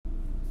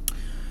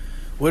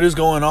What is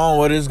going on?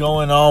 What is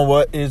going on?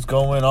 What is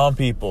going on,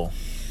 people?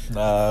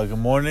 Good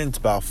morning. It's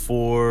about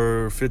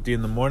 4:50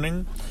 in the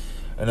morning.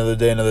 Another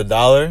day, another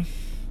dollar.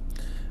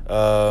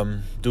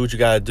 Do what you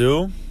gotta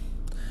do.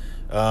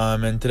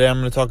 And today I'm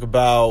going to talk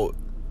about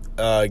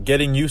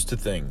getting used to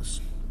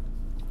things.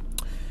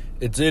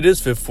 It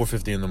is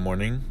 4:50 in the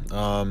morning.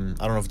 I don't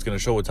know if it's going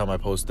to show what time I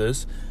post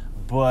this,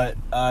 but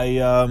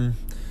the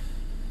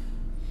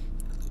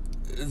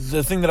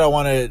thing that I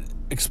want to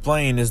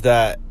explain is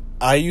that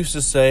I used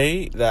to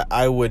say that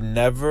I would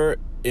never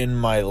in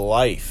my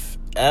life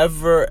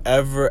ever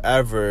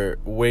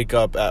wake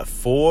up at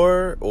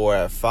 4 or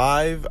at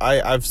 5.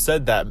 I've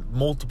said that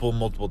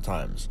multiple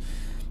times.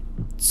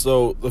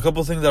 So a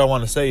couple of things that I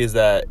want to say is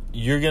that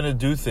you're going to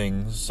do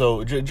things.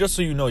 So just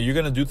so you know, you're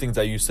going to do things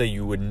that you say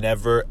you would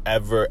never,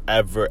 ever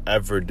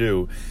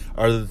do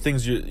are the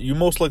things you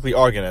most likely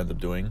are going to end up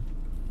doing.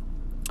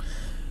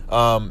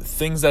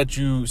 Things that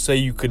you say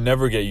you could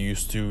never get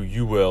used to,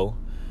 you will.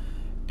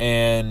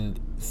 And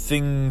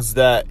things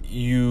that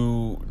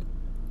you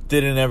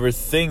didn't ever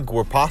think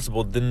were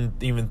possible,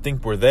 didn't even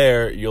think were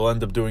there, you'll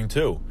end up doing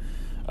too.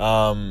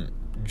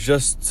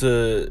 Just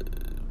to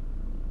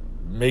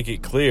make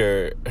it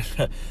clear,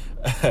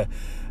 when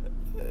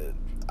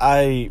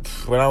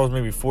I was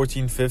maybe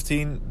 14,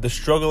 15, the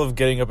struggle of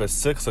getting up at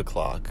 6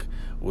 o'clock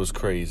was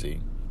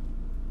crazy.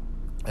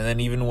 And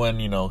then even when,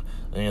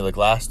 like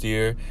last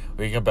year,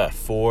 waking up at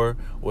 4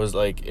 was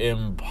like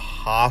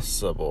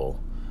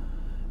impossible.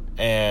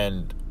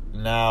 And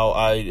now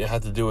I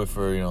have to do it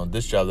for,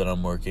 this job that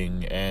I'm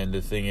working. And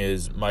the thing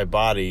is, my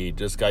body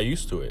just got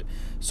used to it.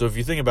 So if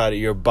you think about it,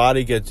 your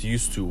body gets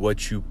used to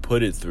what you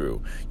put it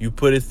through. You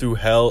put it through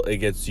hell, it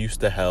gets used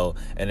to hell,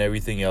 and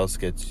everything else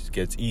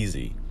gets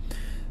easy.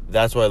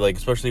 That's why,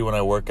 especially when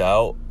I work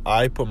out,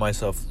 I put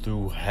myself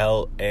through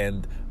hell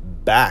and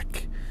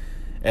back.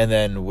 And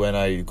then when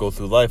I go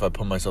through life, I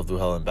put myself through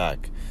hell and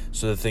back.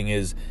 So the thing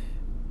is,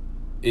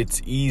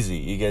 it's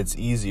easy. It gets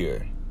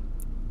easier.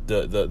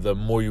 The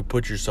more you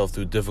put yourself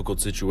through difficult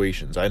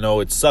situations. I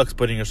know it sucks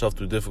putting yourself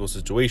through difficult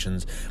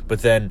situations,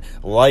 but then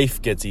life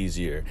gets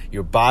easier.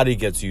 Your body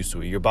gets used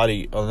to it. Your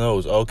body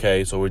knows,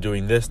 okay, so we're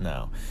doing this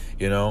now.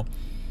 It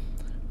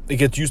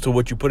gets used to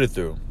what you put it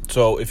through.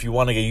 So if you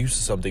want to get used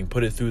to something,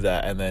 put it through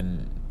that, and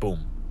then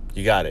boom,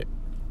 you got it.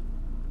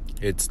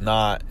 It's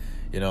not,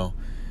 I'm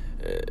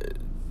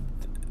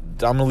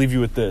going to leave you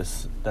with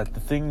this, that the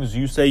things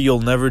you say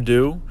you'll never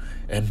do,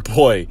 and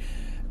boy,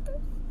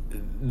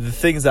 the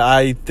things that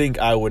I think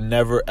I would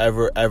never,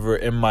 ever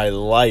in my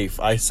life,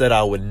 I said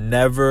I would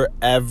never,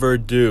 ever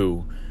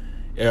do,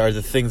 are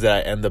the things that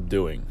I end up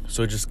doing.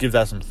 So just give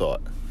that some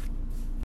thought.